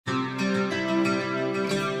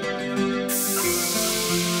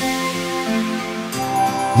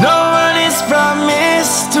No one is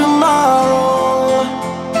promised tomorrow,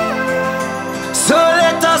 so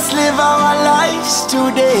let us live our lives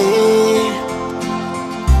today.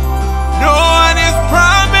 No one is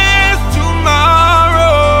promised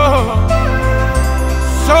tomorrow,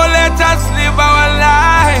 so let us live our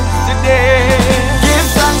lives today. Give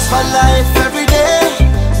thanks for life every day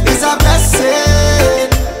is a blessing.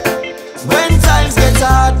 When times get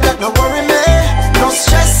hard, let no worry me, no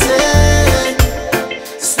stressing.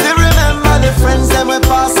 Still remember the friends that we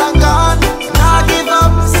pass and gone. Now give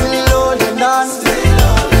up, still holding on.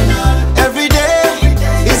 Every day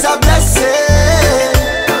is a blessing.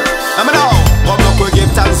 I mean, now, come up, we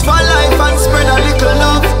give thanks for life and spread a little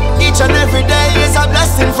love. Each and every day is a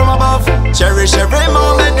blessing from above. Cherish every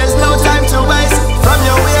moment, there's no time to waste. From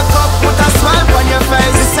your wake up, put a smile on your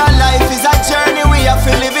face. This a life, is a journey, we have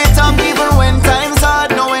to live it up. Even when times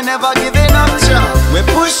hard, no, we never giving up. We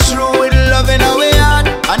push through with love in our heart.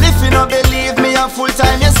 And if you don't believe me, a full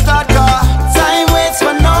time you start. Cause time waits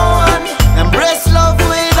for no one. Embrace love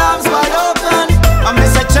with arms wide open. And me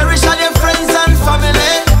say cherish all your friends and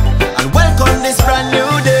family, and welcome this brand new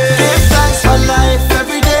day. Give thanks for life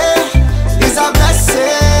every day is a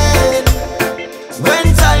blessing. When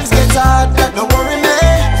times get hard, let no worry me,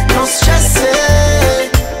 no stressing.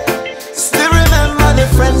 Still remember the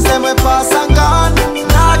friends that we pass and gone.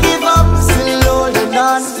 Now give up, still holding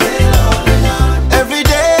on. Every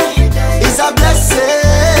day is a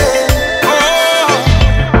blessing. Oh,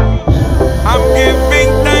 I'm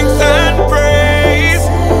giving thanks and praise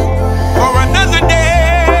for another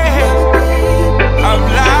day of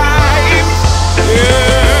life.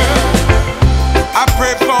 Yeah, I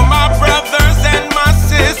pray for my brothers and my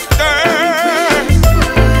sisters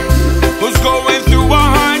who's going through a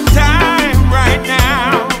hard time right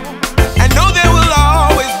now. I know there will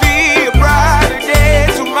always be a brighter day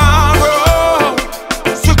tomorrow.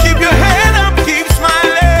 So keep your head up, keep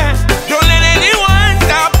smiling. Don't let anyone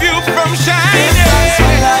stop you from Give shining. thanks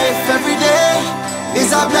for life every day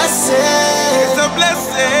is a blessing. It's a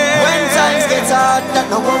blessing. When times get hard, let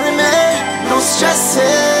no worry me, no stressing.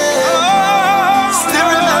 Still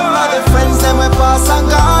remember the friends that we pass and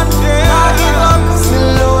gone. Now give up,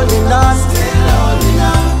 still holding on.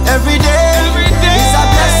 Every day